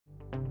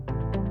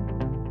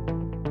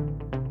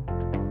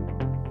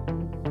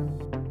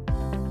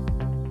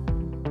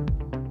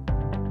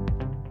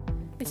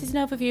This is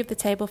an overview of the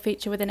table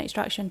feature within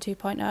Extraction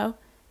 2.0.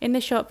 In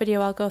this short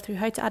video I'll go through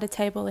how to add a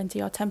table into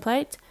your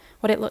template,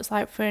 what it looks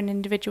like for an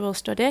individual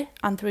study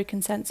and through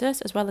consensus,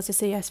 as well as a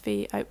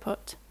CSV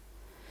output.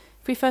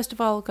 If we first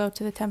of all go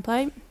to the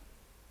template,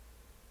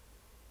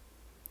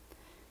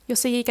 you'll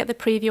see you get the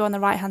preview on the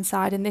right hand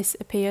side, and this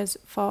appears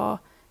for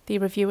the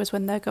reviewers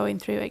when they're going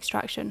through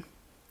extraction.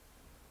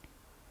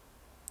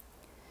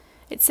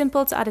 It's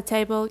simple to add a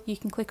table. You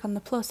can click on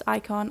the plus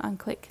icon and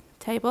click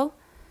table,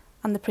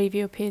 and the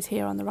preview appears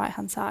here on the right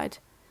hand side.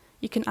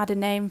 You can add a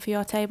name for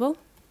your table,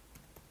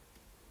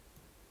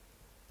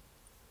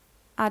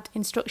 add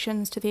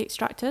instructions to the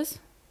extractors,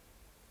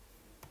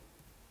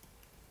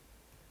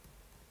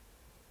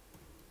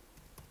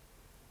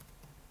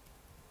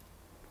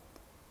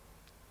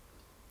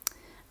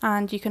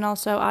 and you can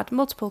also add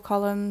multiple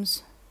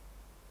columns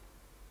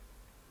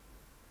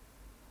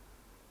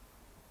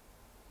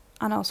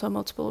and also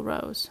multiple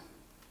rows.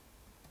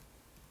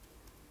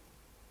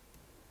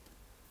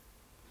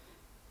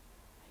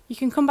 You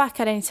can come back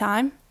at any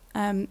time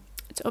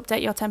to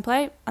update your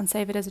template and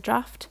save it as a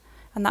draft,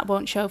 and that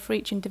won't show for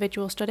each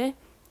individual study.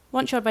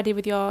 Once you're ready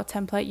with your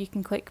template, you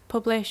can click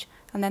publish,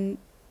 and then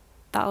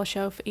that'll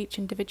show for each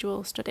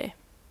individual study.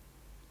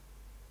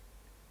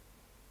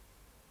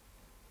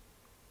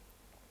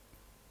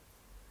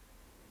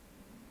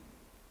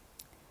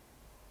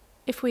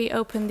 If we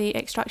open the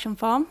extraction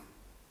form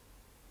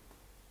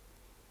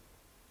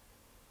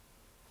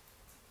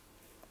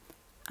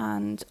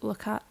and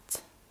look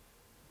at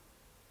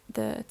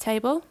the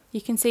table,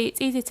 you can see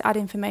it's easy to add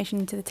information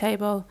into the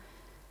table.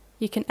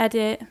 You can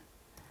edit,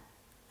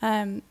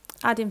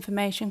 add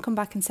information, come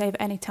back and save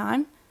at any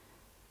time.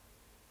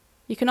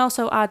 You can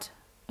also add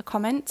a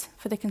comment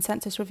for the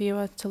consensus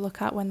reviewer to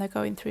look at when they're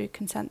going through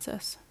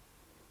consensus.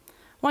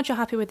 Once you're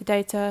happy with the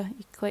data,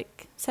 you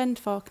click send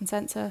for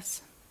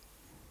consensus.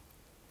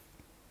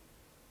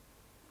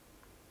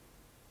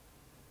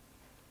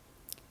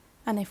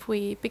 And if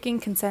we begin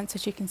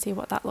consensus, you can see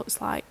what that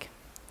looks like.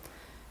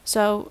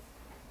 So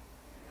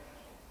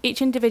each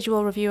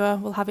individual reviewer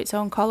will have its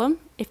own column.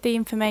 If the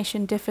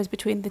information differs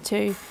between the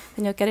two,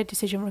 then you'll get a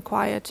decision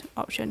required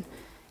option.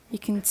 You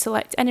can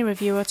select any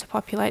reviewer to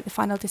populate the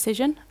final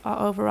decision or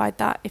override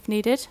that if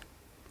needed.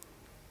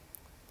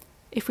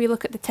 If we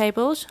look at the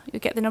tables,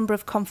 you'll get the number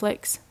of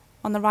conflicts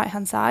on the right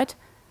hand side,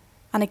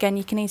 and again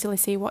you can easily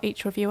see what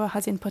each reviewer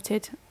has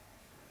inputted.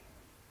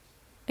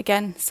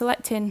 Again,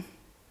 selecting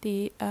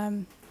the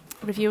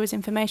reviewer's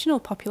information will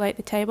populate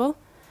the table,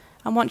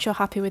 and once you're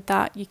happy with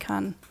that, you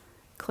can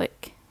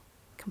click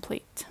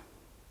complete.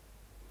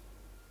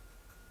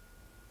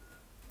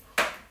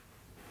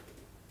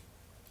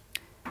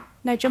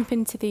 Now jump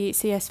into the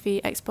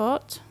CSV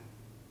export.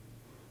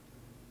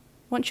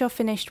 Once you're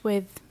finished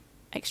with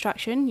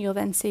extraction, you'll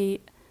then see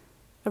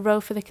a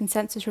row for the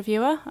consensus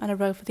reviewer and a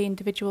row for the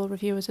individual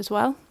reviewers as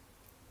well.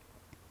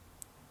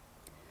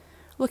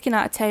 Looking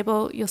at a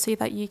table, you'll see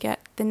that you get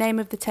the name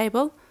of the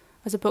table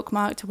as a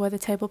bookmark to where the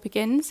table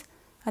begins,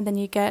 and then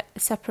you get a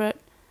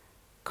separate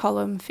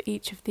column for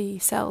each of the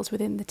cells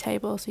within the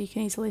table, so you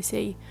can easily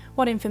see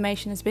what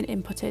information has been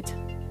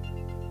inputted.